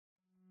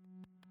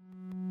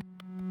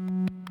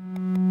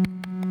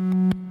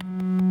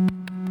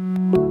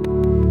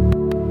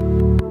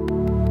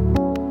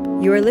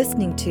You are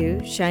listening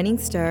to Shining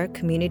Star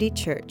Community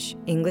Church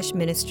English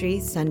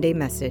Ministry Sunday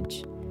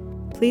Message.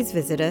 Please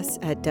visit us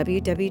at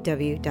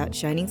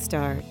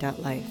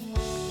www.shiningstar.life.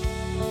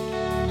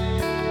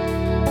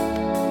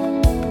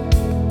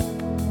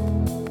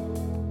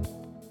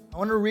 I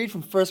want to read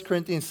from 1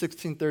 Corinthians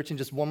 16:13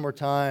 just one more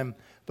time,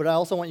 but I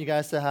also want you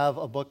guys to have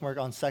a bookmark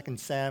on 2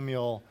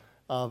 Samuel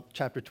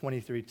chapter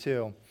 23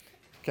 too.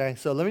 Okay,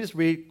 so let me just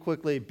read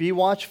quickly. Be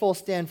watchful,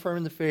 stand firm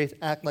in the faith,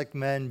 act like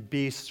men,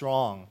 be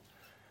strong.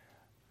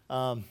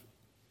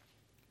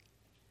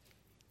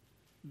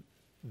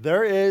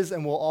 There is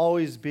and will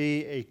always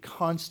be a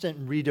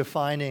constant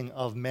redefining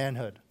of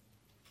manhood,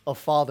 of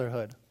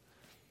fatherhood,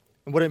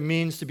 and what it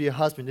means to be a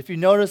husband. If you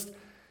noticed,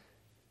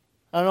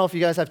 I don't know if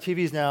you guys have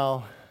TVs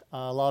now,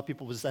 a lot of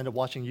people just end up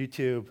watching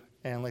YouTube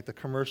and like the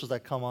commercials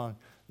that come on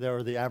there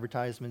are the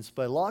advertisements,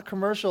 but a lot of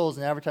commercials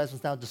and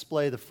advertisements now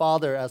display the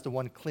father as the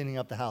one cleaning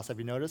up the house. Have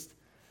you noticed?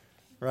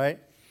 Right?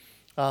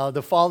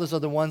 The fathers are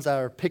the ones that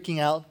are picking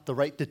out the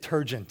right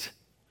detergent.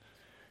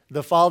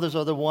 The fathers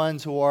are the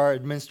ones who are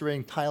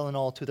administering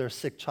Tylenol to their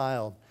sick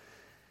child.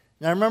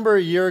 And I remember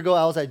a year ago,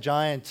 I was at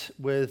Giant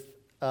with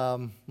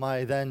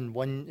my then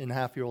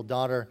 1.5-year-old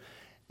daughter,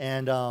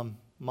 and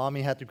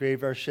Mommy had the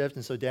graveyard shift,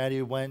 and so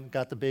Daddy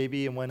got the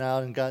baby and went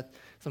out and got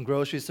some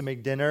groceries to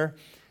make dinner.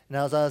 And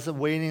as I was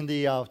waiting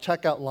the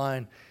checkout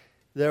line,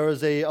 there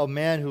was a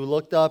man who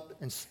looked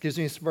up and gives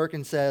me a smirk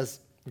and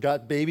says,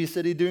 "Got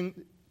babysitting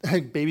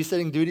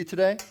duty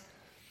today?"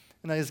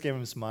 And I just gave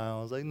him a smile.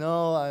 I was like,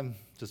 "No, I'm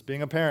just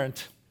being a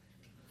parent.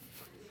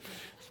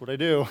 That's what I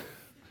do.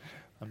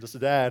 I'm just a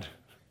dad,"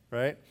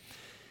 right?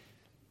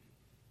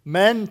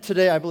 Men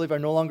today, I believe, are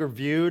no longer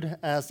viewed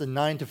as the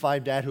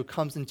 9-to-5 dad who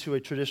comes into a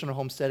traditional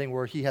home setting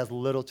where he has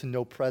little to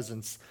no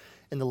presence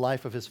in the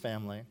life of his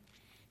family.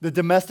 The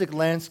domestic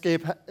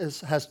landscape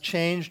has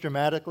changed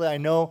dramatically. I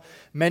know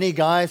many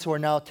guys who are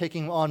now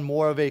taking on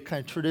more of a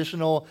kind of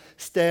traditional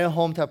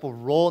stay-at-home type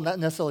of role, not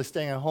necessarily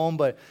staying at home,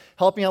 but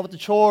helping out with the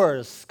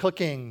chores,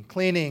 cooking,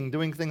 cleaning,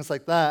 doing things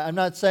like that. I'm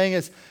not saying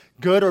it's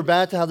good or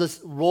bad to have this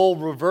role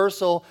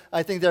reversal.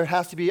 I think there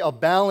has to be a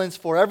balance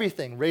for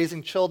everything: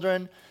 raising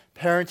children,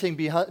 parenting,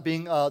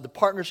 being the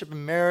partnership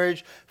in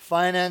marriage,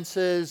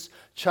 finances,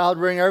 child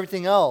rearing,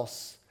 everything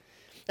else.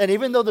 And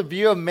even though the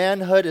view of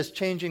manhood is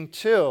changing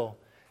too,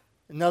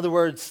 in other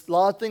words, a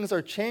lot of things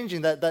are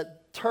changing.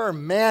 That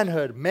term,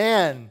 manhood,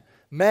 men,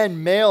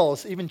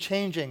 males, even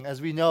changing,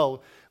 as we know,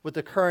 with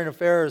the current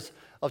affairs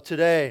of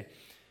today.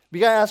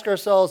 We got to ask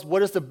ourselves,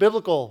 what is the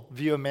biblical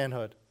view of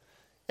manhood?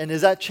 And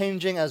is that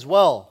changing as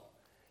well?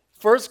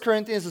 1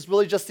 Corinthians is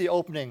really just the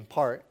opening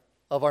part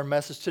of our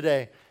message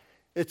today.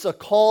 It's a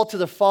call to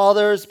the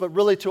fathers, but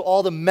really to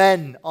all the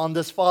men on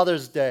this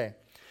Father's Day.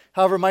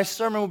 However, my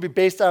sermon will be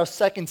based out of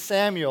 2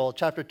 Samuel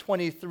chapter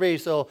 23,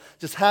 so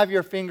just have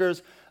your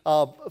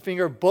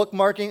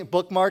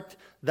bookmarked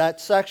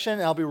that section,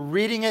 and I'll be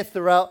reading it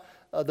throughout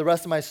the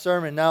rest of my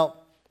sermon. Now,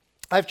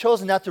 I've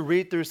chosen not to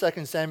read through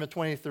 2 Samuel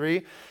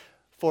 23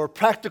 for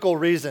practical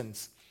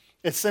reasons.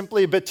 It's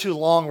simply a bit too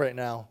long right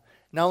now.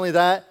 Not only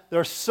that, there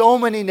are so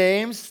many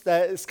names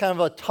that it's kind of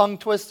a tongue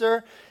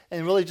twister,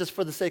 and really just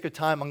for the sake of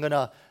time, I'm going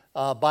to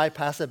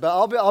bypass it. But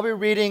I'll be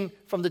reading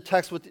from the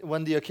text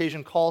when the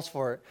occasion calls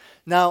for it.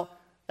 Now,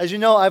 as you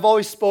know, I've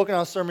always spoken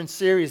on a sermon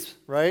series,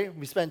 right?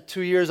 We spent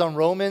 2 years on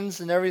Romans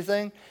and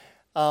everything.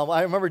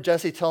 I remember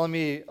Jesse telling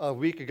me a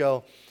week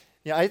ago,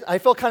 I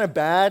felt kind of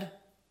bad.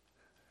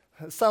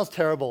 It sounds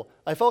terrible.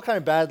 I felt kind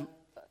of bad,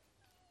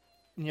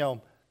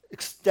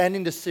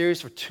 extending the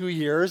series for 2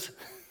 years,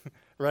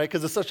 right?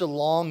 Because it's such a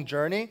long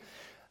journey.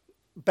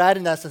 Bad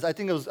in that sense. I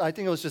think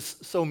it was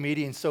just so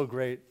meaty and so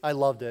great. I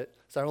loved it.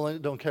 So I really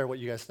don't care what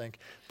you guys think.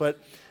 But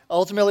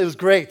ultimately, it was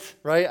great,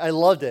 right? I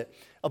loved it.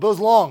 But it was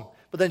long.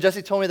 But then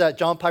Jesse told me that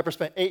John Piper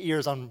spent 8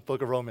 years on the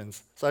book of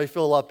Romans. So I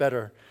feel a lot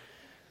better.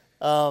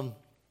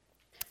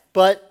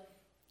 But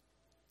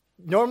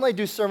normally I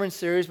do sermon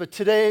series, but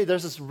today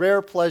there's this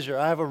rare pleasure.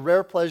 I have a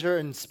rare pleasure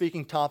in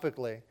speaking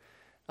topically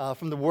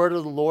from the word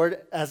of the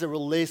Lord as it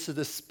relates to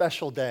this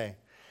special day.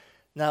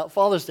 Now,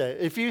 Father's Day.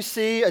 If you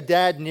see a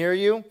dad near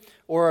you,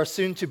 or a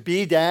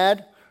soon-to-be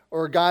dad,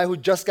 or a guy who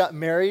just got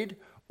married,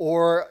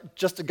 or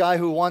just a guy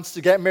who wants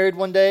to get married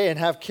one day and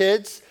have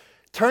kids,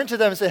 turn to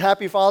them and say,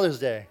 "Happy Father's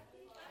Day."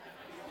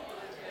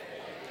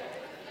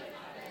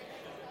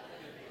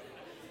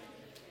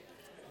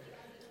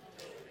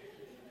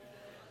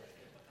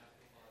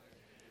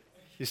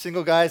 You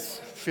single guys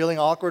feeling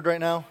awkward right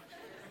now?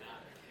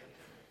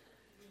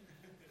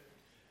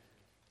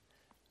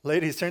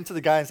 Ladies, turn to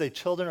the guy and say,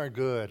 "Children are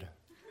good."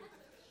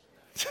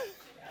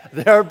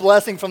 They are a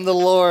blessing from the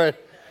Lord.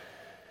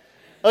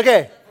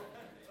 Okay.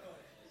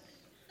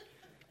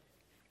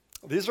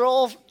 These are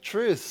all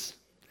truths.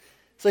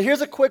 So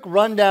here's a quick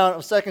rundown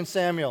of 2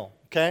 Samuel,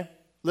 okay?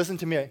 Listen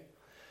to me.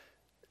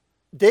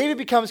 David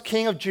becomes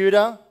king of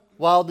Judah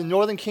while the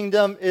northern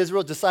kingdom,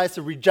 Israel, decides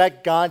to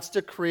reject God's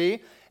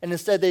decree, and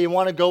instead they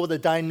want to go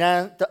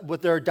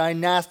with their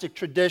dynastic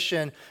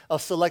tradition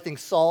of selecting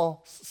Saul's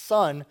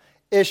son,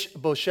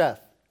 Ishbosheth.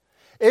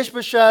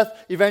 Ishbosheth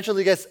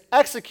eventually gets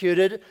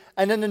executed,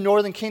 and then the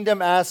northern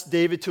kingdom asks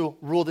David to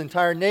rule the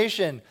entire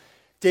nation.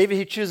 David,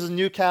 he chooses a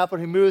new capital.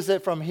 He moves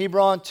it from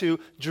Hebron to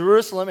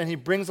Jerusalem, and he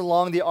brings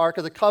along the Ark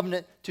of the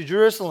Covenant to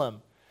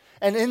Jerusalem.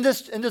 And in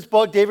this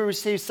book, David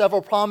receives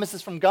several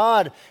promises from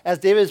God as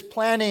David is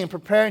planning and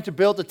preparing to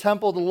build the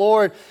temple of the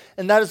Lord.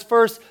 And that is,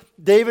 first,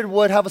 David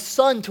would have a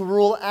son to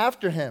rule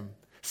after him.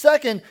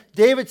 Second,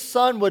 David's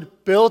son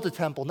would build the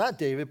temple. Not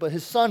David, but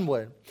his son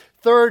would.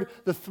 Third,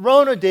 the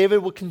throne of David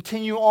would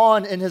continue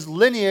on in his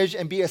lineage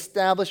and be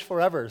established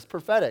forever. It's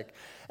prophetic.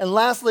 And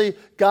lastly,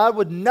 God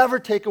would never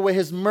take away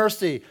his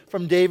mercy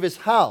from David's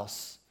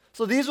house.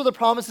 So these were the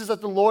promises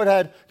that the Lord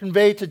had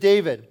conveyed to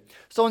David.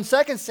 So in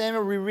 2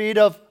 Samuel, we read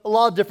of a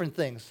lot of different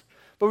things.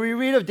 But we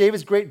read of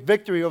David's great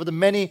victory over the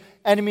many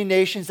enemy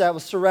nations that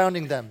was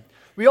surrounding them.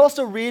 We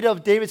also read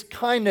of David's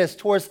kindness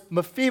towards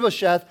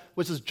Mephibosheth,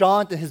 which is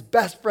Jonathan, his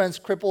best friend's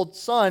crippled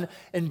son,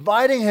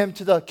 inviting him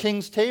to the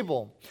king's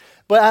table.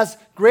 But as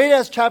great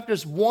as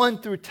chapters 1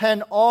 through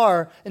 10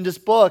 are in this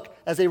book,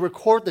 as they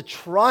record the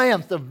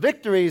triumphs, the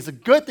victories, the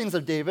good things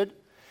of David,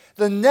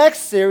 the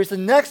next series, the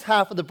next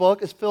half of the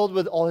book is filled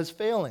with all his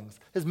failings,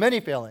 his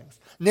many failings.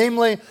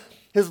 Namely,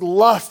 his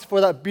lust for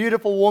that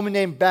beautiful woman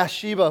named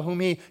Bathsheba, whom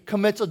he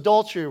commits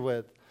adultery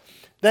with.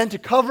 Then to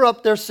cover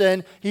up their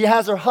sin, he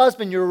has her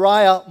husband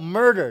Uriah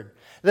murdered.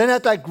 Then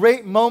at that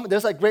great moment,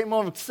 there's that great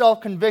moment of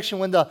self-conviction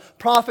when the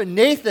prophet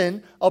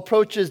Nathan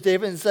approaches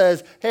David and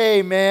says,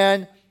 "Hey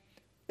man,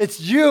 it's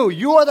you.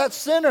 You are that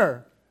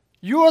sinner.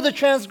 You are the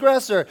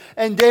transgressor."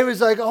 And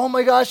David's like, oh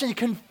my gosh, and he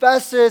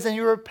confesses and he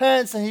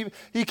repents and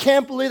he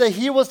can't believe that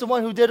he was the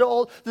one who did it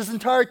all this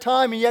entire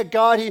time. And yet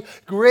God, he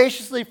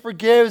graciously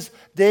forgives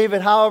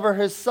David. However,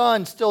 his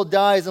son still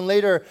dies. And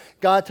later,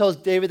 God tells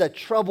David that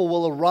trouble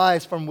will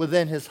arise from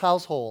within his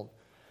household.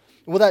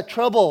 Well, that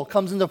trouble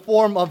comes in the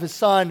form of his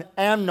son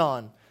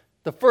Amnon,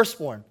 the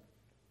firstborn.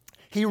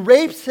 He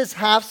rapes his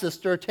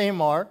half-sister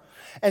Tamar.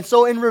 And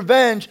so in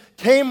revenge,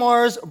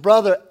 Tamar's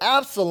brother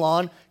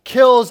Absalom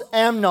kills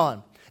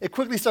Amnon. It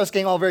quickly starts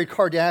getting all very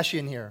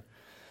Kardashian here.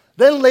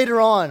 Then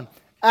later on,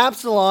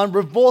 Absalom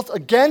revolts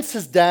against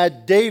his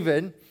dad,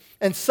 David,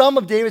 and some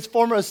of David's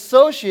former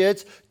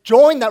associates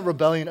join that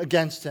rebellion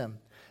against him.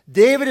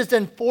 David is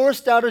then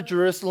forced out of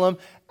Jerusalem.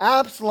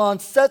 Absalom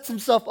sets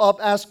himself up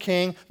as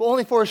king, but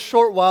only for a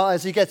short while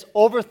as he gets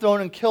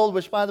overthrown and killed,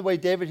 which, by the way,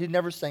 David, he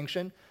never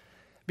sanctioned.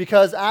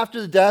 Because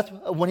after the death,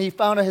 when he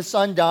found out his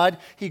son died,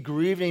 he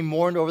grieved and he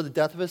mourned over the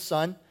death of his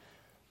son.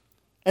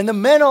 And the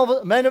men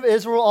of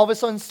Israel all of a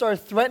sudden started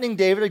threatening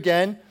David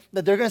again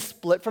that they're going to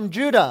split from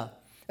Judah.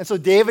 And so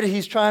David,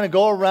 he's trying to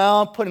go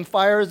around putting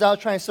fires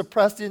out, trying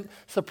to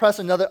suppress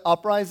another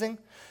uprising.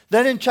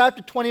 Then in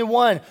chapter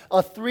 21,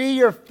 a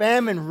 3-year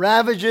famine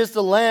ravages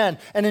the land.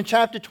 And in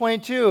chapter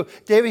 22,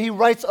 David, he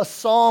writes a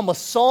psalm, a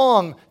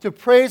song to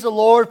praise the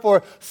Lord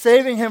for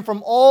saving him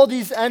from all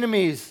these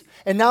enemies.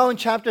 And now in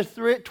chapter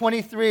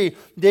 23,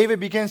 David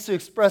begins to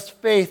express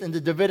faith in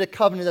the Davidic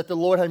covenant that the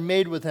Lord had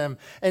made with him.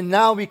 And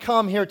now we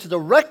come here to the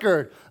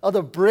record of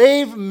the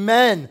brave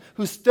men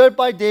who stood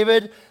by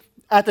David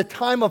at the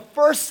time of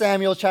 1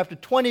 Samuel chapter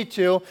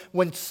 22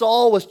 when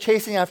Saul was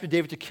chasing after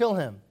David to kill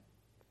him.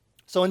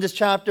 So in this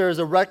chapter is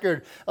a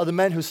record of the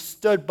men who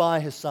stood by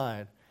his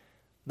side,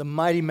 the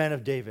mighty men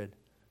of David.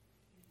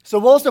 So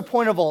what's the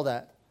point of all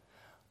that?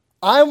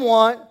 I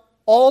want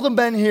all the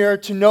men here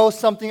to know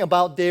something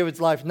about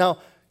David's life. Now,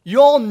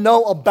 you all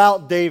know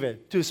about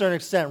David to a certain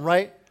extent,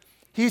 right?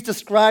 He's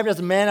described as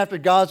a man after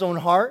God's own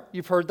heart.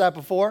 You've heard that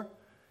before.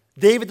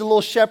 David, the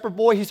little shepherd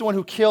boy, he's the one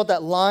who killed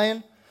that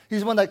lion.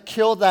 He's the one that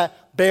killed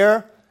that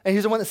bear. And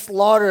he's the one that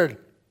slaughtered.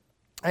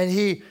 And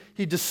he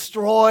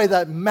destroyed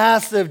that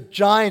massive,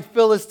 giant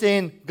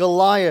Philistine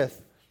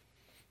Goliath.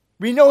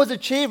 We know his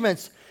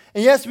achievements.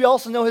 And yes, we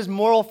also know his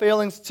moral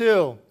failings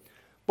too.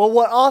 But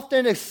what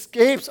often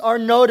escapes our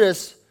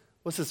notice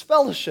was his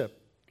fellowship,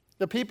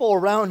 the people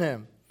around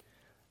him.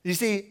 You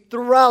see,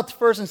 throughout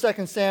 1 and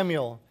 2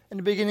 Samuel, in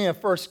the beginning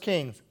of 1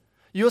 Kings,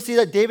 you'll see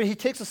that David, he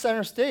takes the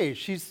center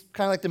stage. He's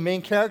kind of like the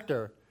main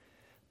character.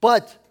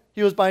 But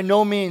he was by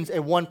no means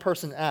a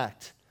one-person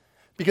act.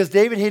 Because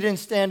David, he didn't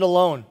stand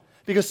alone.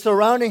 Because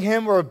surrounding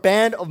him were a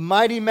band of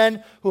mighty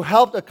men who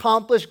helped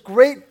accomplish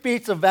great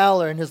feats of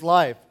valor in his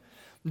life.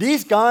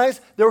 These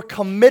guys, they were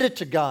committed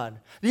to God.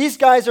 These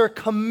guys are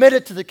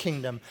committed to the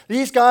kingdom.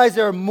 These guys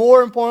are,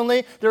 more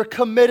importantly, they're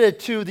committed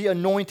to the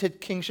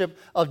anointed kingship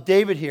of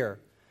David here.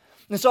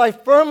 And so I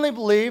firmly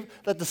believe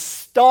that the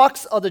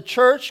stalks of the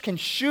church can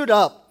shoot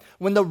up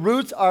when the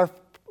roots are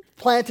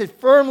planted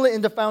firmly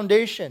in the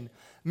foundation,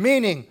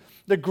 meaning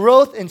the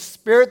growth in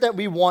spirit that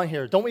we want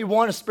here. Don't we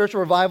want a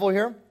spiritual revival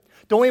here?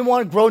 Don't we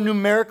want to grow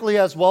numerically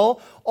as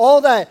well?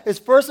 All that is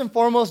first and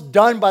foremost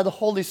done by the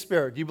Holy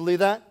Spirit. Do you believe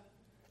that?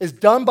 It's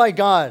done by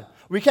God.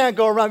 We can't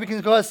go around, we can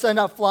go ahead and send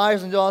out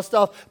flyers and do all that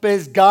stuff, but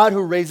it's God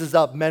who raises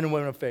up men and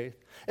women of faith.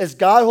 It's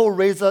God who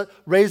will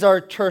raise our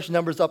church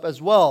numbers up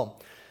as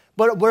well.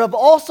 But what I've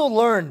also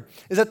learned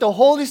is that the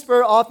Holy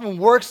Spirit often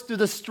works through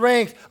the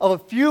strength of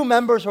a few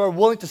members who are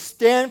willing to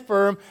stand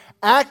firm,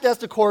 act as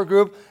the core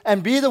group,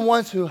 and be the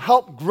ones who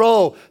help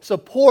grow,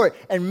 support,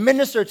 and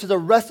minister to the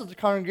rest of the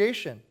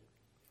congregation.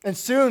 And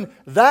soon,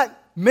 that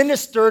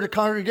minister to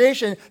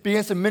congregation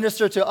begins to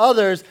minister to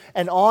others,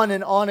 and on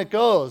it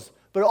goes.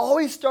 But it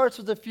always starts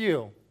with a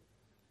few.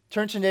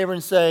 Turn to your neighbor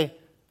and say,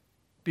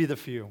 be the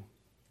few.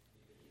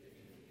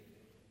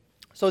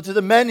 So to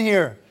the men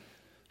here,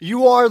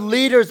 you are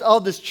leaders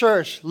of this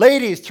church.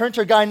 Ladies, turn to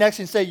your guy next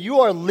to you and say, you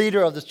are a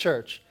leader of this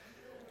church.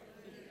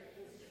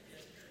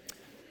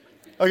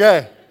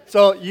 Okay,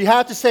 so you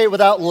have to say it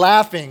without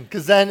laughing,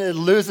 because then it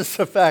loses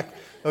effect,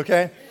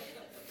 okay?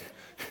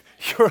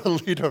 You're a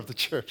leader of the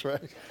church,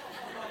 right?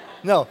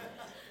 No,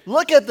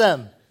 look at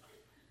them.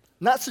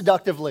 Not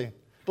seductively,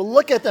 but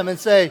look at them and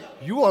say,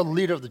 you are a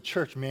leader of the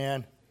church,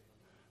 man.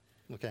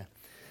 Okay.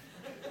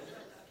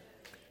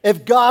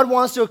 If God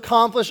wants to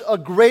accomplish a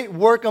great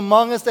work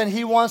among us, then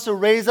He wants to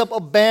raise up a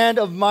band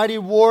of mighty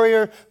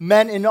warrior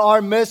men in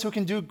our midst who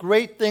can do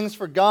great things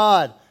for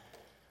God.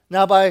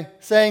 Now, by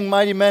saying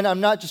mighty men,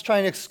 I'm not just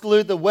trying to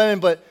exclude the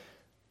women, but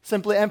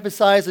simply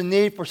emphasize the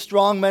need for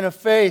strong men of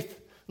faith.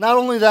 Not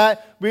only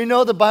that, we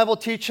know the Bible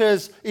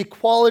teaches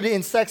equality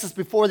in sexes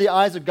before the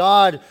eyes of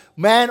God.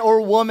 Man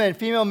or woman,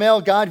 female,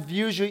 male, God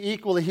views you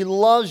equally. He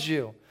loves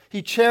you.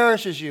 He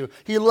cherishes you.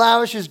 He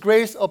lavishes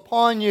grace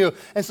upon you.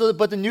 And so,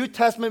 but the New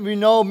Testament, we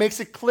know,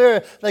 makes it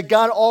clear that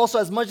God also,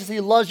 as much as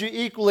He loves you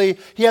equally,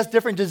 He has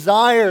different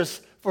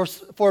desires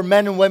for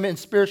men and women in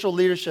spiritual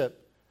leadership.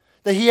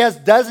 That He has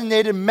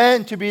designated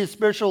men to be the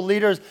spiritual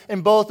leaders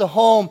in both the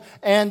home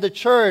and the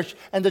church.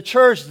 And the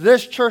church,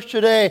 this church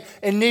today,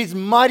 it needs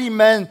mighty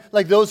men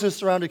like those who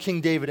surrounded King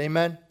David.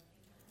 Amen?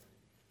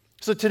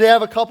 So today I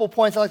have a couple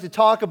points I'd like to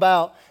talk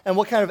about and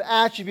what kind of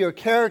attribute or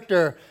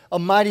character a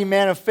mighty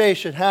man of faith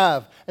should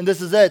have. And this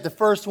is it. The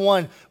first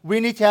one, we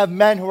need to have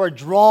men who are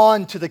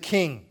drawn to the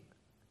king,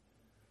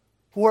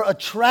 who are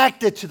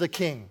attracted to the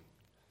king.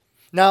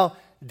 Now,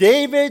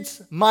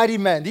 David's mighty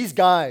men, these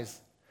guys,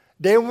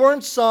 they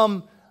weren't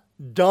some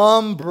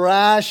dumb,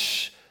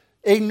 brash,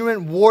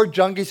 ignorant war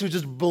junkies who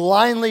just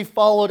blindly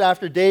followed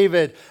after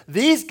David.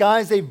 These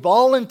guys, they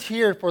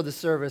volunteered for the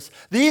service.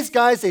 These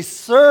guys, they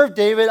served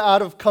David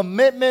out of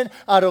commitment,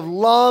 out of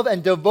love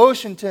and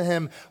devotion to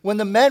him. When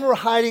the men were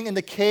hiding in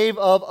the cave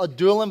of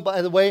Adullam,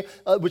 by the way,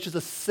 which is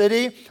a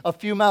city a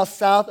few miles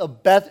south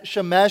of Beth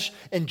Shemesh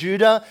in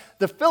Judah,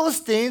 the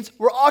Philistines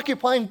were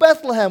occupying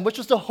Bethlehem, which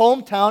was the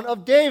hometown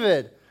of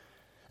David.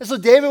 And so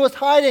David was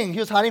hiding. He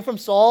was hiding from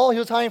Saul. He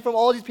was hiding from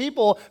all these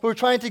people who were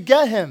trying to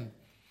get him.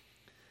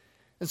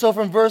 And so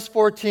from verse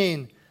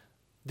 14,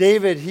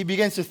 David, he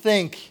begins to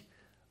think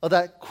of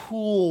that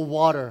cool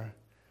water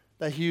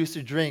that he used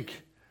to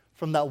drink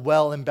from that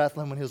well in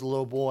Bethlehem when he was a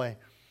little boy.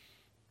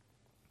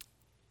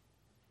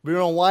 We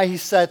don't know why he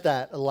said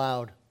that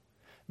aloud.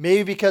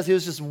 Maybe because he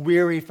was just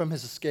weary from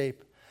his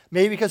escape.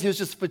 Maybe because he was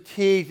just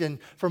fatigued and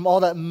from all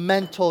that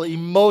mental,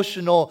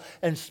 emotional,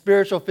 and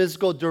spiritual,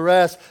 physical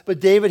duress. But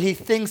David, he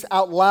thinks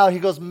out loud. He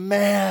goes,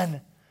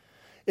 man,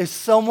 if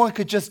someone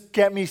could just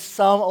get me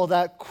some of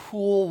that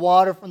cool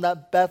water from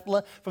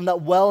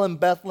that well in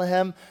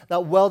Bethlehem,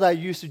 that well that I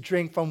used to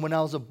drink from when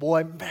I was a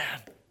boy,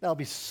 man, that would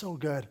be so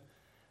good.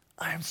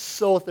 I am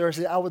so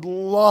thirsty. I would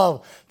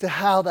love to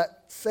have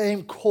that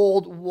same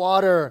cold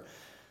water.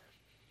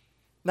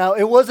 Now,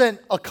 it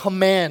wasn't a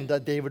command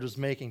that David was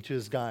making to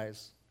his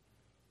guys.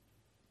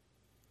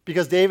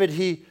 Because David,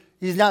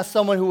 he's not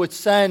someone who would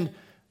send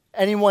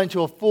anyone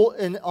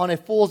on a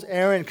fool's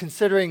errand,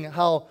 considering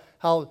how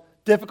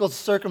difficult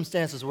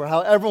circumstances were,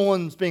 how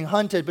everyone's being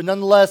hunted. But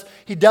nonetheless,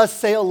 he does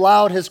say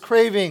aloud his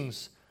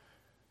cravings.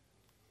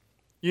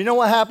 You know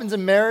what happens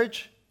in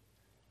marriage?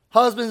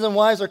 Husbands and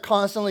wives are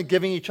constantly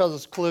giving each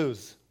other's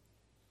clues,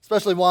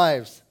 especially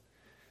wives.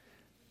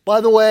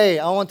 By the way,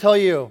 I want to tell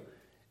you,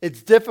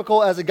 it's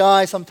difficult as a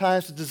guy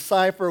sometimes to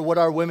decipher what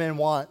our women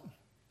want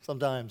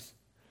sometimes.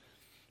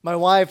 My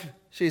wife,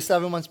 she's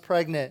 7 months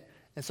pregnant,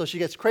 and so she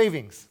gets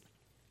cravings.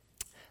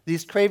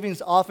 These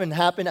cravings often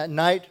happen at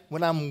night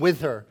when I'm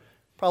with her.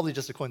 Probably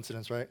just a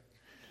coincidence, right?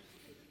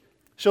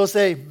 She'll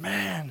say,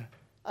 man,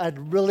 I'd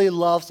really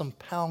love some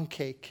pound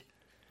cake,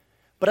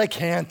 but I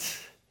can't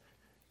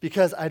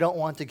because I don't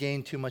want to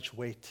gain too much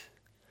weight.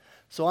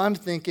 So I'm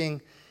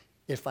thinking,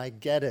 if I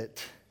get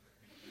it,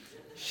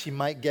 she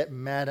might get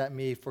mad at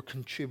me for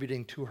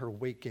contributing to her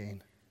weight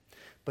gain.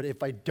 But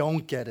if I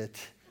don't get it,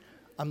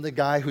 I'm the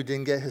guy who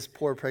didn't get his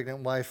poor pregnant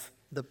wife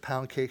the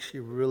pound cake she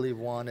really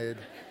wanted.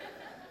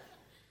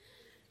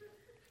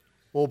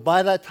 Well,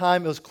 by that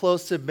time, it was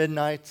close to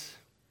midnight.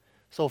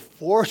 So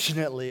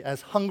fortunately,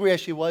 as hungry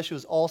as she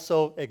was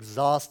also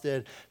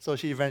exhausted. So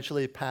she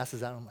eventually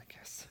passes out. I'm like,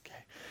 yes,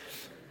 okay.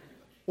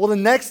 Well, the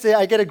next day,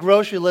 I get a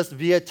grocery list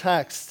via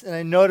text, and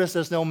I notice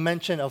there's no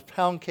mention of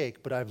pound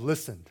cake, but I've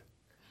listened.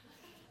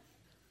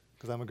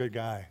 Because I'm a good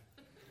guy.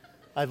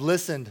 I've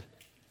listened.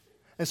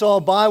 And so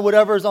I'll buy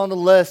whatever's on the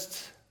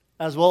list,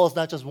 as well as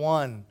not just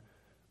 1,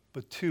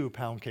 but 2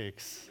 pound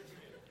cakes.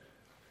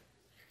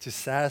 to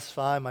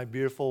satisfy my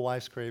beautiful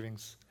wife's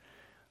cravings.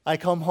 I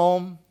come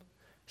home,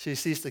 she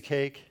sees the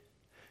cake,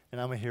 and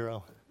I'm a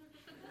hero.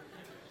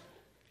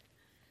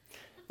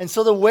 And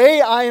so the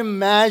way I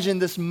imagine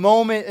this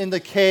moment in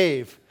the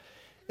cave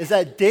is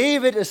that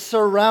David is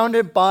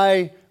surrounded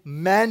by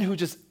men who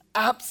just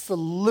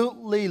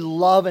absolutely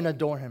love and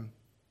adore him.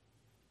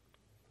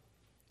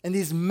 And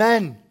these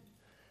men,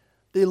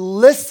 they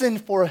listen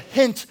for a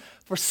hint,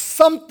 for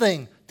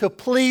something to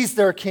please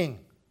their king.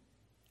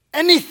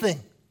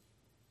 Anything.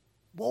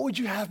 What would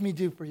you have me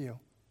do for you?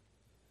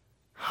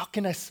 How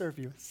can I serve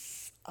you?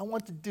 I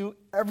want to do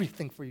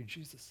everything for you,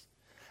 Jesus.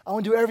 I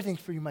want to do everything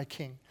for you, my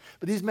king.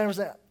 But these men were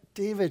saying,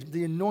 David,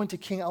 the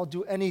anointed king, I'll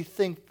do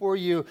anything for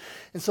you.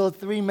 And so the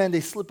three men,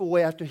 they slip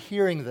away after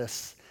hearing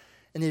this.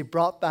 And they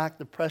brought back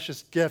the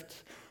precious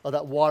gift of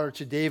that water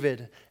to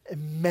David.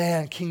 And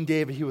man, King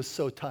David, he was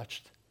so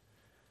touched.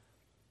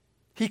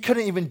 He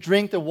couldn't even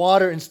drink the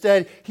water.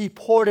 Instead, he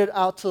poured it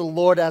out to the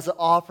Lord as an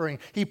offering.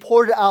 He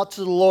poured it out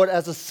to the Lord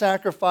as a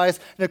sacrifice.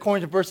 And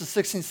according to verses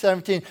 16,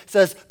 17, it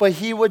says, but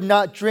he would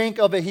not drink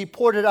of it. He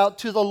poured it out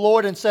to the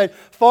Lord and said,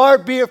 far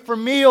be it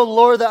from me, O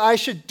Lord, that I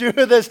should do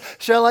this.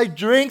 Shall I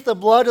drink the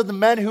blood of the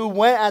men who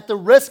went at the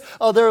risk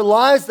of their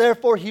lives?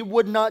 Therefore, he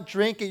would not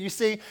drink it. You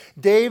see,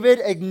 David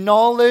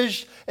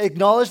acknowledged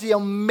the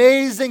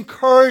amazing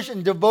courage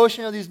and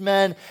devotion of these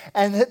men.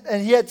 And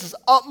he had this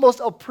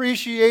utmost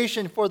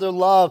appreciation for their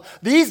love.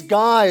 These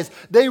guys,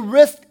 they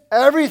risked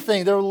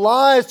everything, their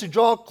lives, to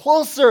draw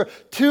closer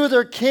to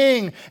their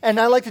king. And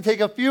I'd like to take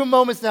a few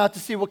moments now to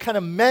see what kind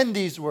of men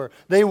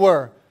they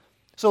were.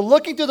 So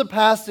looking through the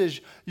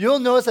passage, you'll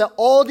notice that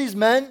all these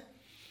men,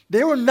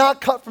 they were not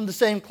cut from the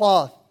same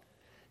cloth.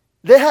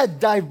 They had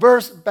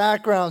diverse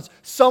backgrounds.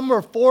 Some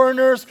were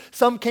foreigners.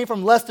 Some came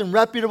from less than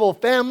reputable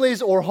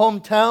families or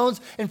hometowns.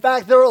 In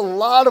fact, there are a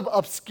lot of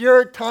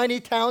obscure, tiny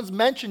towns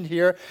mentioned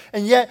here,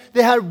 and yet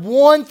they had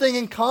one thing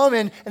in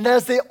common, and that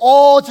is they were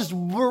all just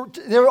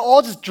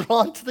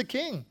drawn to the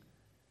king.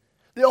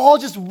 They all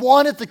just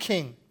wanted the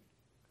king.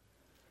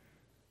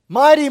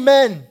 Mighty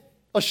men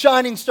of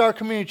Shining Star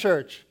Community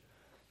Church.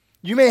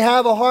 You may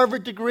have a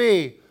Harvard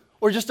degree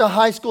or just a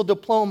high school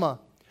diploma.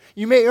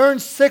 You may earn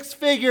 6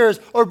 figures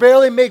or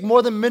barely make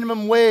more than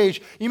minimum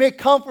wage. You may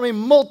come from a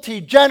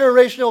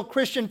multi-generational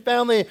Christian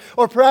family,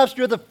 or perhaps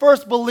you're the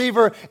first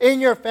believer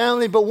in your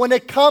family. But when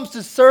it comes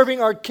to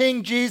serving our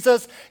King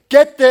Jesus,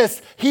 get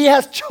this, he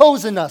has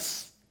chosen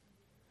us.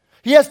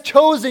 He has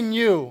chosen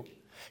you.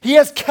 He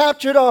has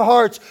captured our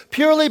hearts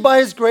purely by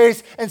his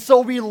grace, and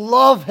so we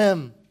love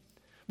him.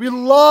 We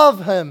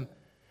love him.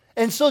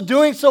 And so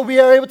doing so,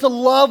 we are able to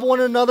love one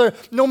another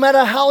no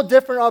matter how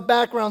different our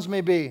backgrounds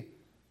may be.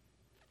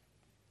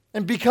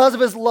 And because of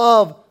his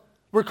love,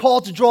 we're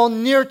called to draw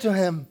near to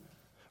him.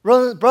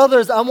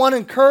 Brothers, I want to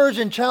encourage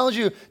and challenge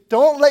you.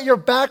 Don't let your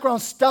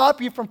background stop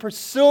you from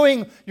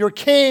pursuing your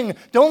king.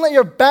 Don't let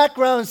your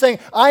background saying,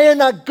 I am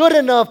not good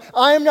enough.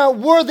 I am not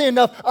worthy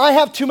enough. I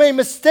have too many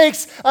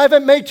mistakes. I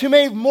haven't made too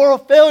many moral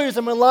failures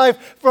in my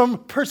life, from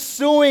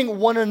pursuing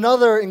one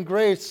another in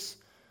grace,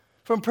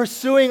 from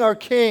pursuing our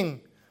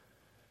king.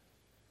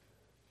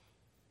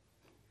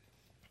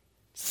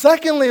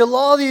 Secondly, a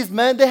lot of these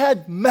men, they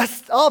had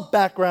messed up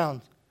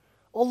backgrounds.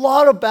 A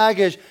lot of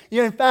baggage.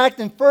 In fact,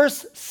 in 1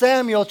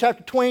 Samuel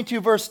chapter 22,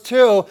 verse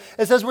 2,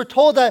 it says we're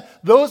told that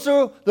those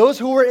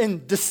who were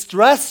in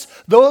distress,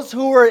 those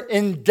who were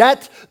in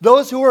debt,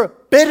 those who were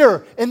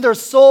bitter in their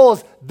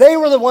souls, they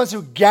were the ones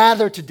who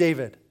gathered to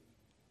David.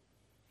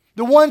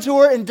 The ones who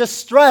were in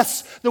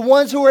distress, the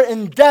ones who were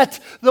in debt,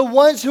 the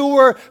ones who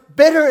were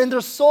bitter in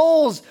their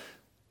souls.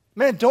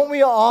 Man, don't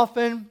we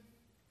often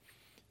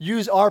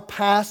use our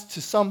past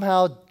to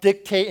somehow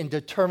dictate and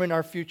determine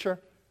our future?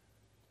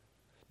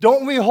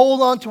 Don't we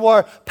hold on to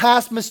our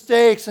past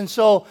mistakes, and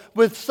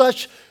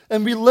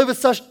we live with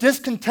such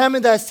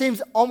discontentment that it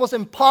seems almost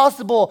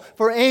impossible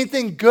for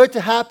anything good to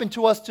happen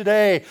to us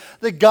today?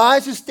 The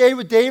guys who stayed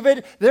with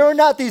David, they were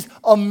not these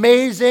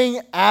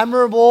amazing,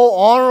 admirable,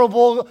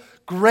 honorable,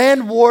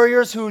 grand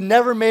warriors who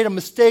never made a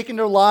mistake in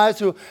their lives,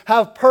 who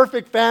have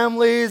perfect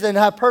families and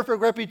have perfect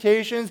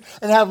reputations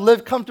and have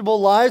lived comfortable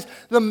lives.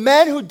 The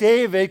men who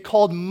David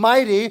called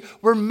mighty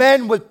were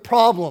men with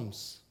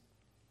problems.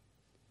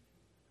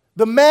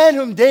 The men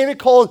whom David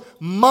called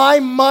my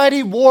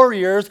mighty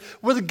warriors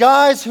were the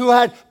guys who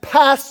had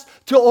past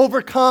to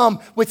overcome,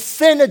 with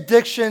sin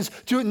addictions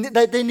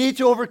that they need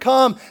to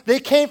overcome. They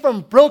came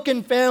from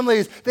broken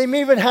families. They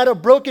may even had a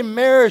broken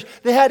marriage.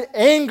 They had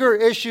anger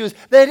issues.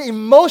 They had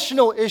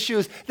emotional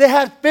issues. They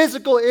had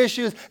physical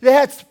issues. They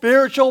had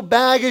spiritual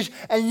baggage.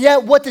 And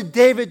yet, what did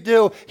David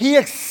do? He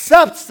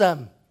accepts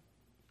them.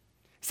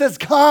 He says,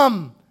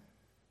 come,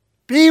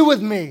 be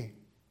with me.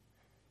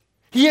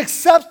 He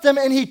accepts them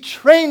and he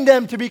trained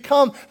them to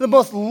become the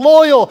most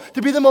loyal,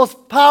 to be the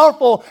most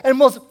powerful and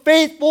most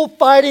faithful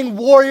fighting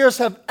warriors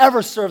have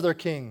ever served their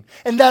king.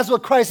 And that's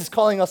what Christ is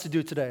calling us to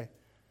do today.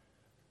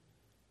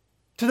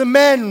 To the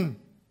men,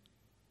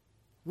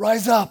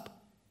 rise up.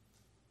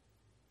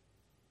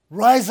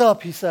 Rise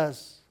up, he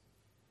says.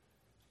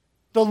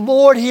 The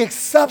Lord, He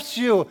accepts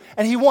you,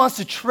 and He wants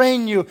to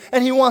train you,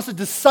 and He wants to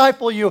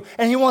disciple you,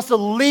 and He wants to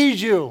lead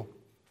you.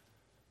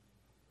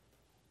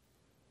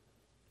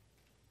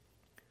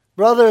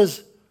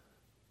 Brothers,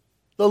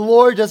 the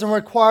Lord doesn't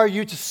require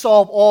you to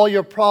solve all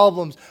your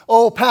problems.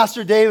 Oh,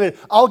 Pastor David,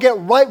 I'll get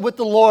right with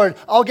the Lord.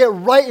 I'll get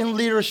right in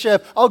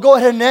leadership. I'll go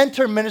ahead and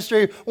enter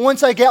ministry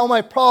once I get all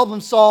my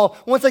problems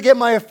solved, once I get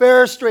my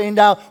affairs straightened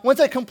out, once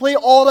I complete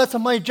all that's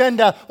on my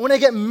agenda, when I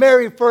get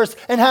married first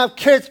and have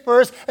kids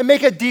first and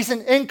make a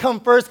decent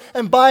income first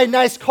and buy a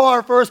nice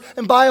car first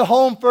and buy a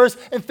home first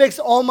and fix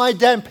all my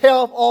debt and pay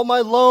off all my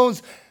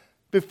loans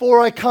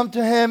before I come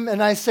to Him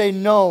and I say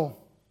no.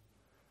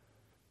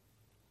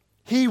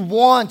 He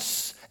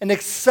wants and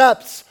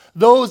accepts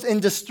those in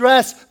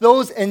distress,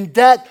 those in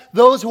debt,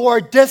 those who are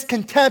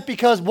discontent,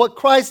 because what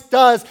Christ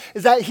does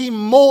is that He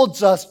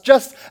molds us.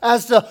 Just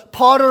as the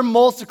potter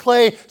molds the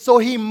clay, so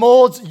He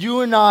molds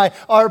you and I,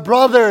 our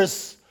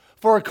brothers,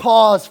 for a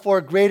cause, for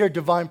a greater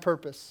divine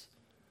purpose.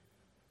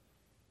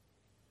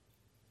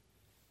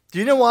 Do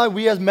you know why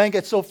we as men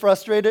get so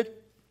frustrated?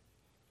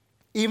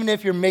 Even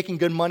if you're making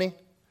good money,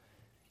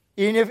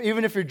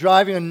 even if you're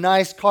driving a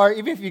nice car,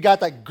 even if you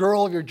got that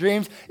girl of your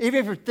dreams, even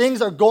if your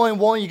things are going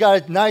well, you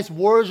got a nice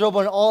wardrobe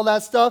and all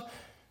that stuff,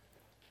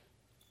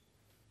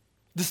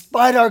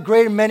 despite our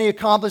great and many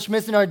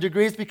accomplishments and our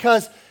degrees,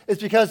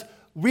 it's because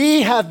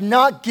we have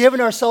not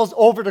given ourselves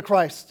over to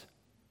Christ.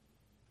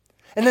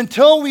 And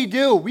until we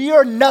do, we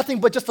are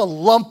nothing but just a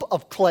lump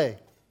of clay.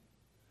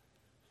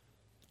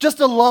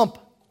 Just a lump,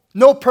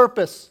 no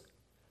purpose,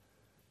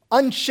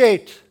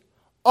 unshaped,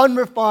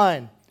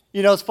 unrefined.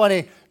 You know, it's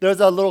funny,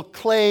 there's a little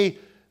clay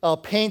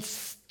paint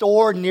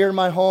store near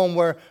my home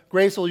where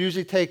Grace will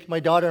usually take my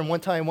daughter, and one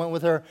time I went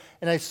with her,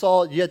 and I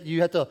saw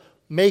you had to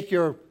make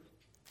your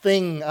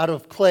thing out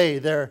of clay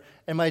there.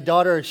 And my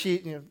daughter,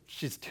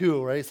 she's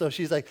 2, right? So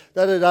she's like,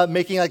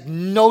 making like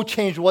no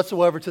change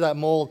whatsoever to that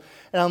mold.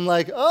 And I'm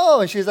like,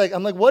 oh, and she's like,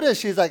 I'm like, what is?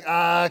 She's like,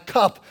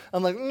 cup.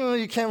 I'm like,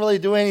 you can't really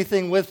do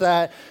anything with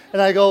that.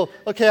 And I go,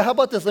 okay, how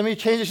about this? Let me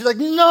change it. She's like,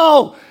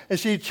 no. And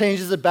she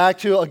changes it back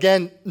to,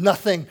 again,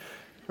 nothing.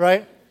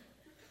 Right?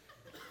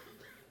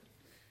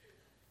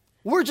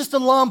 We're just a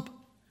lump.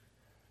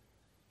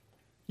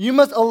 You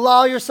must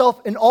allow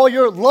yourself in all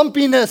your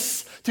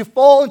lumpiness to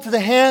fall into the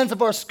hands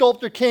of our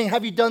sculptor king.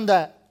 Have you done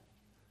that?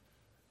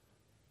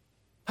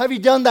 Have you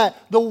done that?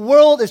 The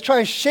world is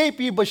trying to shape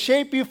you, but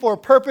shape you for a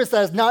purpose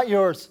that is not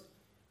yours.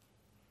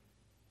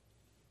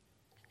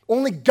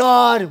 Only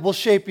God will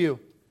shape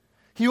you.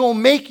 He will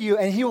make you,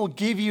 and He will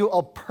give you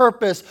a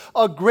purpose,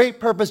 a great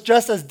purpose,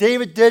 just as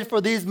David did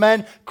for these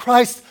men,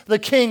 Christ the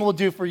King will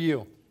do for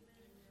you.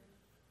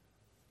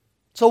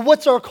 So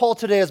what's our call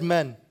today as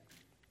men?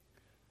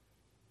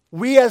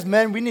 We as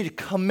men, we need to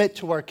commit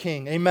to our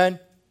King. Amen?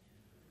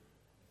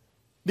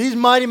 These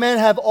mighty men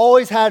have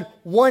always had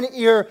one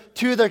ear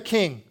to their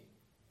King.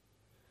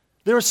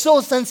 They were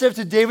so sensitive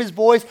to David's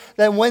voice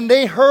that when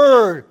they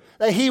heard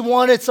that he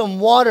wanted some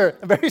water,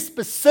 a very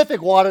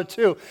specific water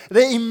too,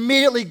 they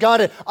immediately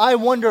got it. I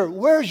wonder,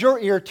 where's your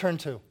ear turned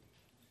to?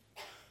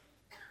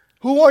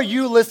 Who are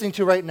you listening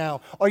to right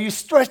now? Are you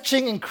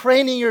stretching and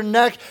craning your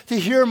neck to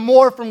hear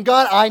more from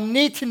God? I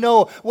need to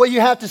know what you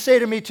have to say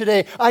to me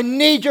today. I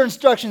need your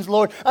instructions,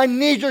 Lord. I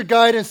need your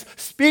guidance.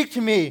 Speak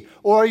to me.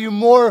 Or are you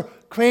more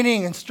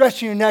craning and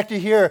stretching your neck to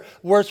hear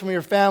words from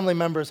your family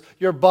members,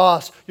 your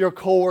boss, your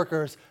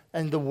coworkers,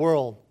 and the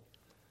world?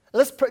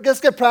 Let's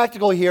get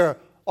practical here.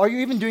 Are you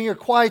even doing your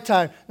quiet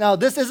time? Now,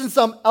 this isn't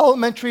some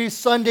elementary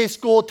Sunday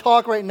school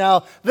talk right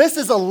now. This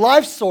is a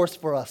life source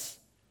for us.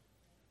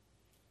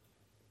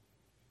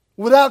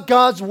 Without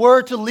God's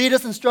word to lead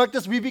us, instruct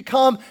us, we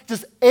become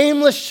this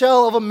aimless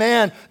shell of a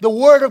man. The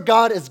word of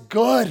God is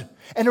good,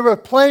 and it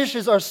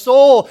replenishes our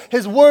soul.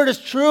 His word is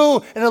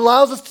true, and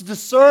allows us to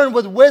discern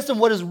with wisdom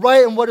what is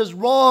right and what is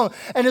wrong.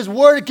 And His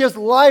word gives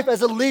life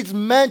as it leads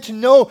men to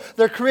know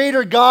their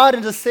Creator God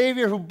and the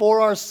Savior who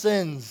bore our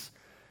sins.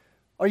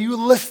 Are you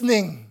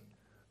listening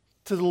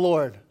to the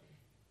Lord?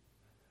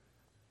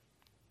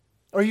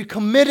 Are you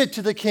committed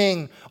to the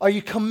King? Are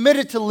you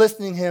committed to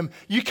listening to Him?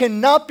 You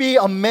cannot be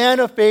a man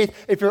of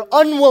faith if you're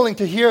unwilling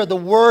to hear the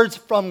words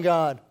from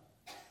God.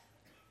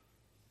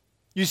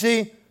 You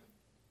see,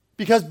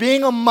 because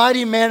being a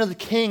mighty man of the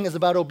King is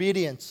about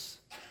obedience.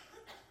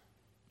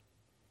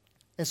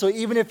 And so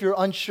even if you're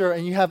unsure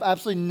and you have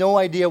absolutely no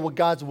idea what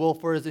God's will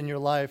for is in your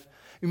life,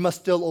 you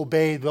must still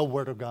obey the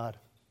word of God.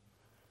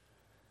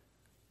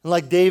 And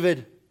like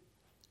David,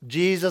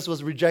 Jesus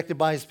was rejected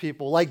by His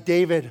people. Like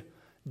David,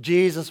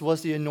 Jesus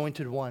was the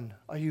anointed one.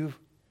 Are you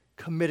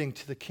committing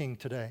to the King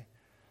today?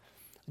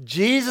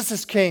 Jesus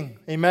is King.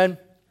 Amen?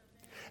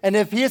 And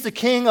if He is the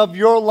King of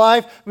your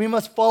life, we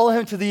must follow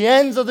Him to the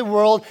ends of the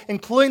world,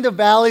 including the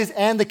valleys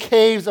and the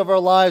caves of our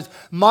lives.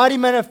 Mighty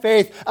men of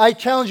faith, I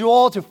challenge you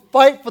all to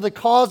fight for the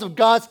cause of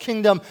God's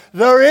kingdom.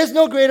 There is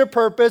no greater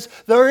purpose.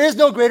 There is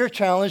no greater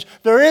challenge.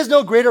 There is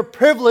no greater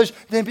privilege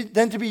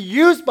than to be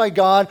used by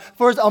God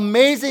for His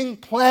amazing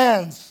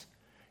plans.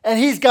 And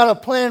He's got a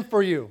plan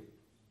for you.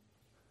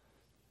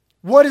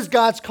 What is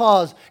God's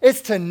cause?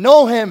 It's to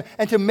know Him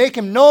and to make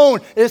Him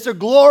known. It is to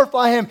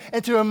glorify Him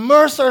and to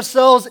immerse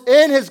ourselves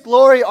in His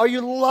glory. Are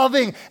you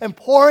loving and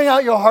pouring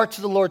out your heart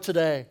to the Lord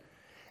today?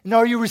 And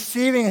are you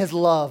receiving His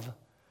love?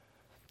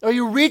 Are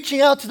you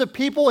reaching out to the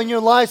people in your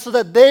life so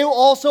that they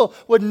also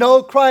would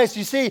know Christ?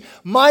 You see,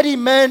 mighty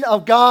men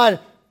of God,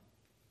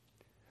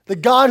 the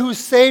God who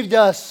saved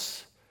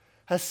us,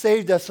 has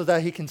saved us so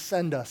that He can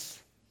send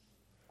us.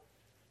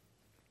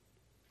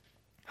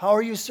 How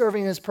are you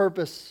serving His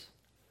purpose?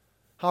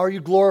 How are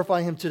you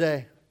glorifying Him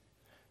today?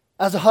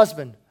 As a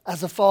husband,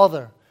 as a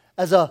father,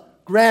 as a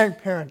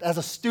grandparent, as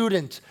a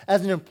student,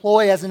 as an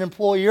employee, as an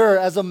employer,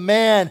 as a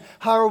man,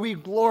 how are we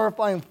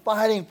glorifying,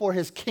 fighting for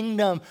His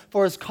kingdom,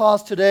 for His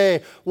cause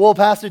today? Well,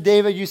 Pastor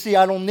David, you see,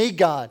 I don't need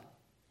God.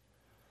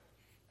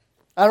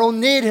 I don't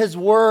need His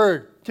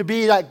word to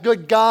be that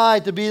good guy,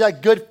 to be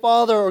that good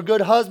father or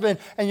good husband.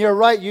 And you're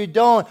right, you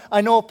don't.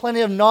 I know plenty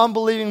of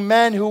non-believing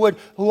men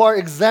who are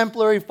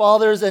exemplary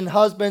fathers and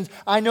husbands.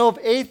 I know of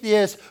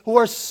atheists who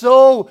are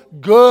so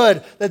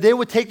good that they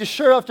would take the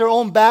shirt off their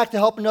own back to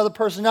help another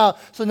person out.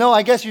 So no,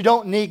 I guess you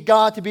don't need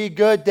God to be a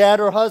good dad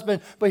or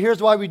husband. But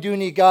here's why we do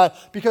need God.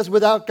 Because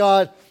without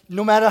God,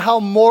 no matter how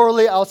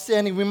morally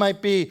outstanding we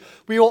might be,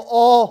 we will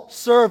all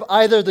serve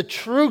either the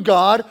true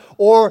God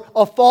or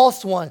a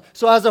false one.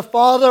 So as a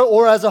father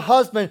or as a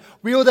husband,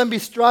 we will then be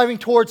striving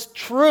towards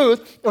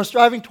truth or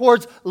striving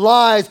towards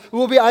lies. We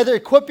will be either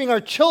equipping our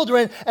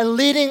children and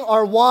leading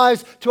our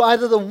wives to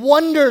either the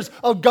wonders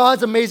of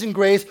God's amazing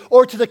grace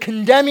or to the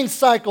condemning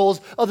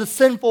cycles of the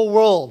sinful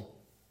world.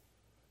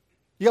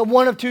 You have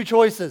one of two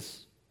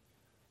choices.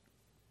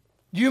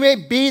 You may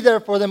be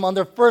there for them on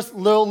their first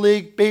Little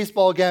League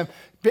baseball game,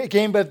 but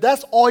if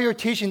that's all you're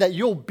teaching, that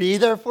you'll be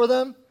there for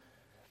them,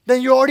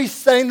 then you're already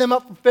setting them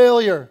up for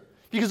failure.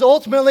 Because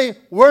ultimately,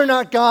 we're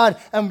not God,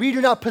 and we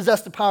do not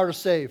possess the power to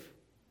save.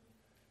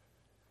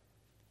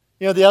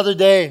 You know, the other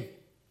day,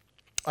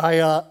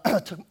 I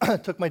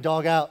took my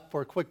dog out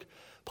for a quick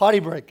potty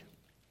break.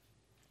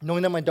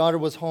 Knowing that my daughter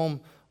was home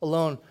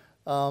alone,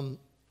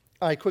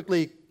 I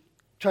quickly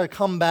tried to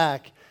come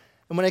back.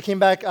 And when I came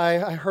back,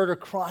 I heard her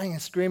crying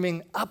and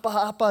screaming, "Appa,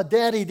 Appa,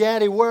 Daddy,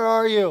 Daddy, where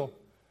are you?"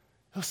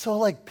 It was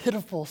so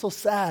pitiful, so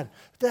sad.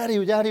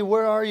 "Daddy, Daddy,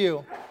 where are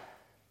you?"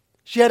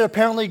 She had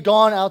apparently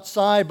gone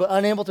outside, but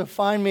unable to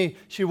find me.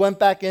 She went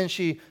back in.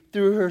 She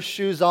threw her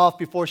shoes off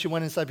before she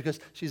went inside because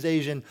she's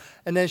Asian.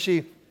 And then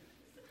she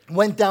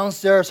went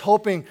downstairs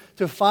hoping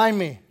to find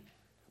me,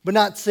 but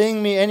not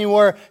seeing me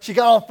anywhere. She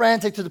got all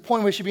frantic to the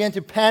point where she began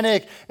to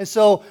panic. And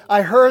so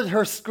I heard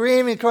her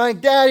screaming, crying,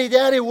 "Daddy,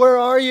 Daddy, where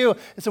are you?"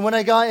 And so when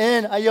I got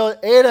in, I yelled,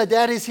 "Ada,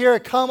 Daddy's here.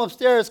 Come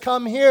upstairs.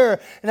 Come here."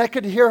 And I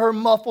could hear her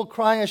muffled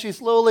crying as she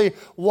slowly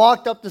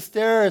walked up the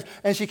stairs.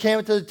 And she came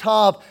to the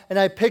top. And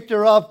I picked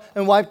her up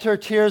and wiped her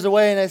tears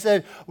away. And I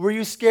said, "Were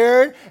you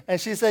scared?"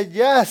 And she said,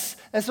 "Yes."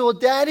 And so, "Well,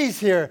 Daddy's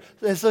here."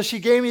 And so she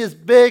gave me this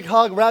big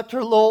hug, wrapped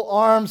her little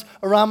arms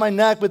around my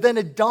neck. But then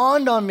it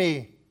dawned on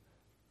me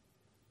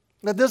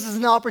that this is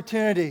an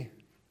opportunity.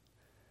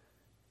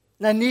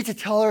 And I need to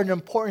tell her an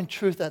important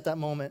truth at that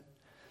moment.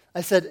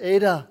 I said,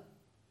 "Ada,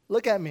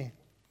 look at me."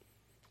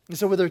 And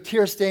so with her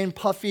tear-stained,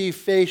 puffy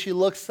face, she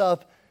looks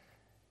up.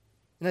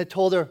 And I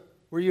told her,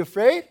 "Were you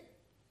afraid?"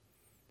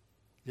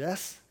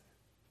 "Yes."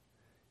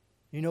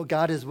 "You know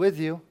God is with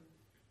you."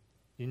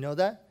 "You know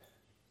that?"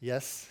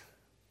 "Yes."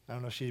 I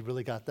don't know if she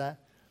really got that.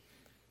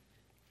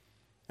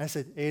 And I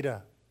said,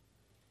 "Ada,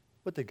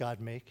 what did God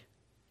make?"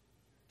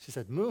 She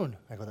said, "Moon."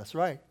 I go, "That's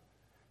right."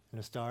 "And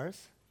the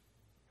stars?"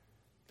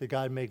 "Did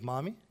God make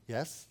mommy?"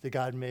 "Yes." "Did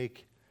God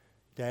make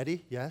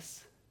daddy?"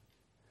 "Yes."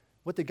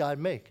 "What did God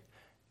make?"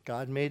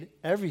 "God made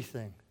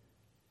everything."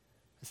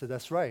 I said,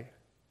 "That's right.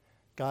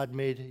 God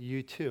made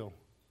you too."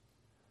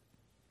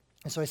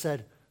 And so I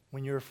said,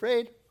 when you're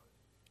afraid,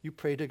 you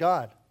pray to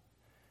God.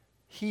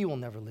 He will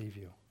never leave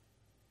you.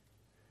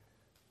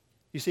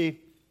 You see,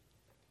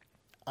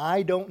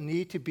 I don't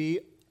need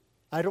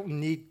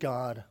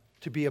God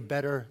to be a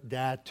better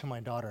dad to my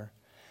daughter.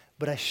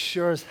 But I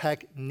sure as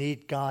heck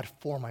need God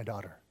for my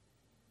daughter.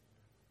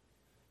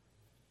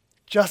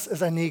 Just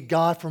as I need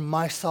God for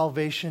my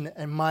salvation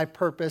and my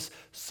purpose,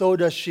 so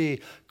does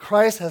she.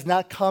 Christ has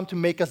not come to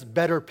make us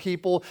better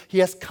people. He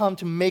has come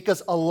to make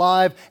us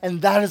alive,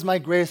 and that is my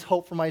greatest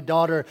hope for my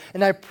daughter.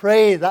 And I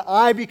pray that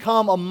I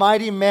become a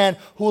mighty man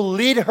who will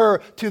lead her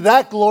to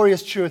that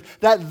glorious truth,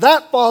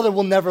 that father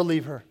will never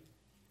leave her,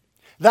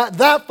 that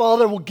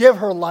father will give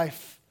her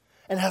life,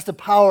 and has the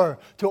power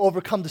to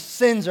overcome the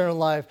sins in her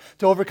life,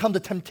 to overcome the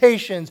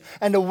temptations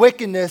and the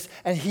wickedness,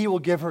 and he will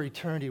give her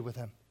eternity with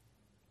him.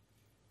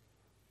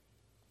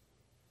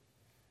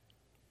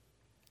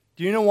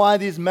 Do you know why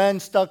these men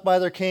stuck by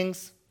their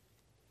kings?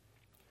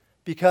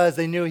 Because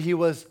they knew he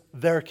was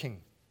their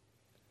king.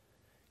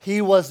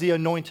 He was the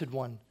anointed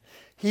one.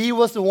 He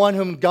was the one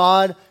whom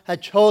God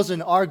had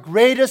chosen. Our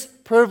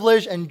greatest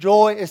privilege and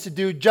joy is to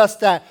do just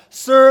that.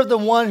 Serve the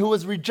one who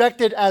was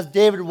rejected as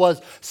David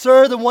was.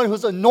 Serve the one who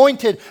was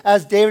anointed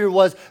as David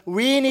was.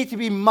 We need to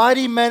be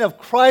mighty men of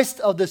Christ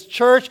of this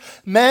church.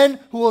 Men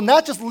who will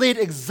not just lead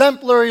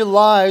exemplary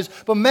lives,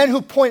 but men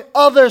who point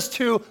others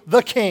to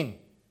the King.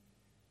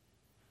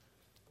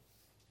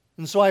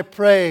 And so I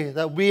pray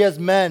that we as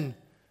men,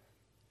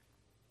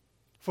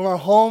 from our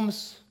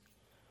homes,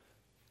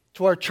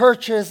 to our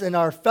churches and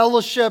our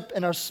fellowship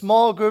and our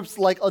small groups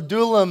like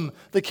Adullam,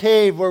 the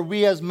cave, where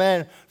we as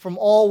men from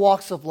all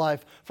walks of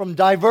life, from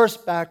diverse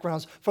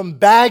backgrounds, from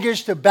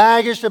baggage to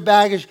baggage to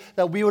baggage,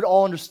 that we would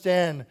all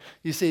understand,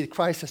 you see,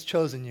 Christ has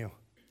chosen you.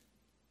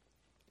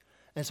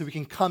 And so we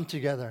can come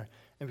together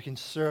and we can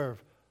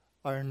serve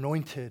our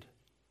anointed,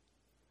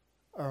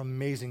 our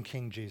amazing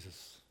King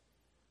Jesus.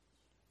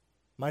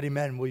 Mighty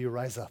men, will you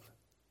rise up?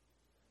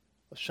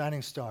 A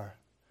shining star,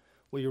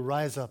 will you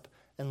rise up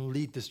and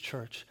lead this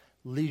church?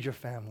 Lead your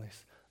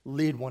families.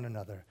 Lead one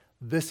another.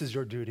 This is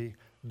your duty.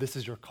 This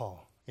is your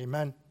call.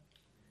 Amen?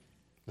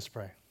 Let's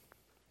pray.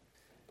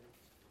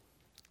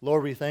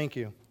 Lord, we thank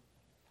you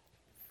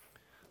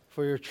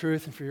for your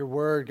truth and for your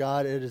word.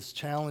 God, it is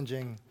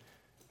challenging.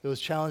 It was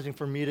challenging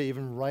for me to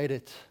even write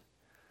it.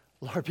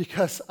 Lord,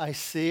 because I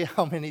see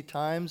how many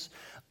times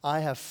I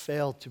have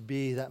failed to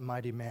be that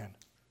mighty man.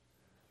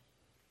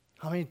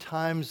 How many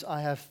times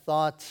I have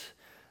thought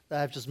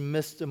that I've just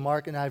missed the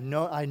mark, and I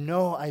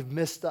know I've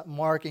missed that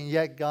mark, and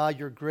yet, God,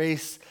 your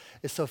grace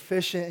is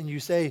sufficient, and you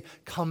say,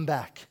 come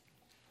back.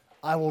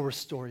 I will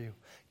restore you.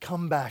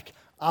 Come back.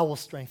 I will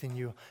strengthen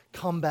you.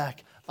 Come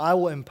back. I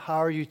will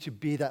empower you to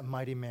be that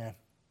mighty man.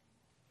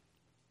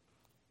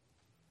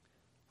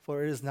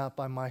 For it is not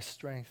by my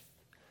strength,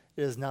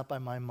 it is not by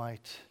my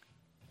might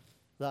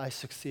that I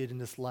succeed in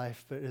this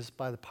life, but it is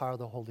by the power of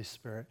the Holy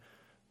Spirit.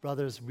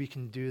 Brothers, we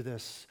can do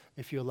this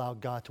if you allow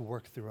God to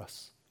work through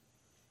us.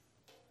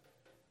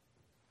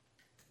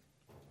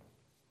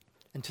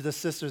 And to the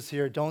sisters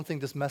here, don't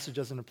think this message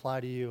doesn't apply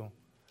to you.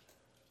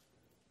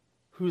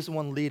 Who's the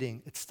one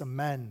leading? It's the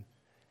men.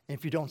 And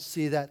if you don't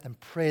see that, then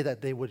pray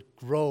that they would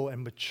grow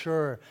and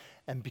mature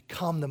and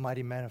become the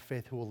mighty man of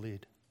faith who will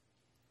lead.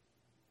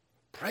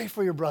 Pray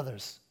for your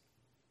brothers.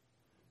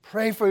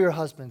 Pray for your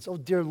husbands. Oh,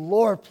 dear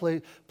Lord,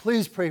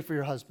 please pray for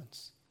your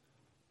husbands.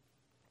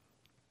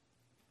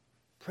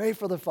 Pray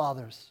for the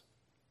fathers.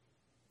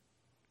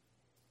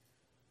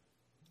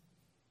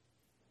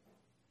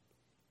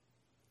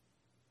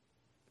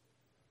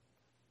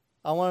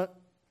 I want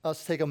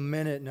us to take a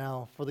minute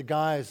now. For the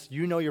guys,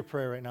 you know your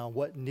prayer right now,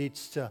 what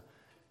needs to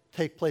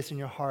take place in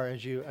your heart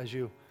as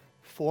you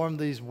form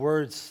these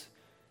words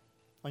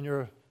in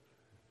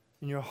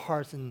your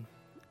hearts and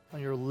on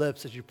your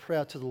lips as you pray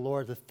out to the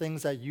Lord, the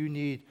things that you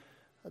need,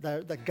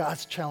 that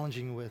God's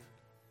challenging you with.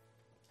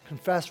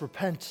 Confess,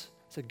 repent.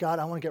 Say, God,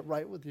 I want to get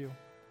right with you.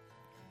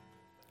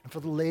 And for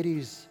the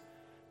ladies,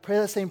 pray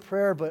that same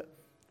prayer, but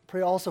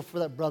pray also for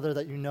that brother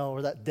that you know,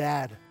 or that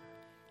dad,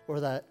 or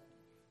that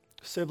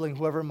sibling,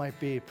 whoever it might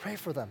be. Pray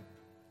for them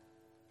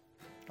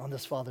on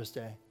this Father's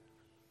Day.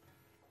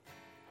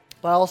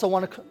 But I also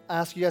want to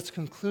ask you guys to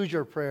conclude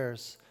your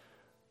prayers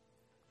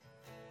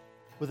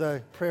with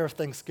a prayer of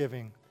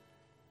thanksgiving,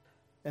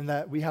 and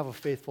that we have a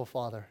faithful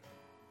Father,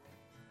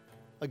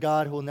 a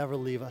God who will never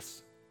leave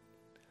us,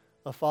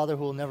 a Father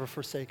who will never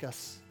forsake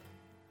us,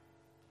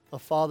 a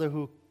Father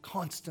who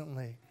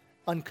constantly,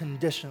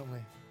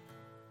 unconditionally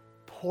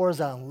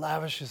pours out and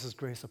lavishes His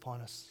grace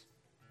upon us.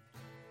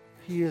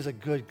 He is a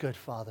good, good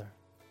Father.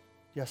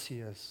 Yes, He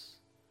is.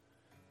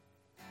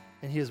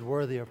 And He is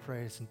worthy of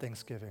praise and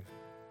thanksgiving.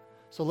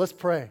 So let's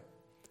pray,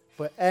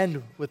 but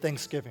end with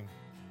thanksgiving.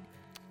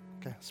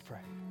 Okay, let's pray.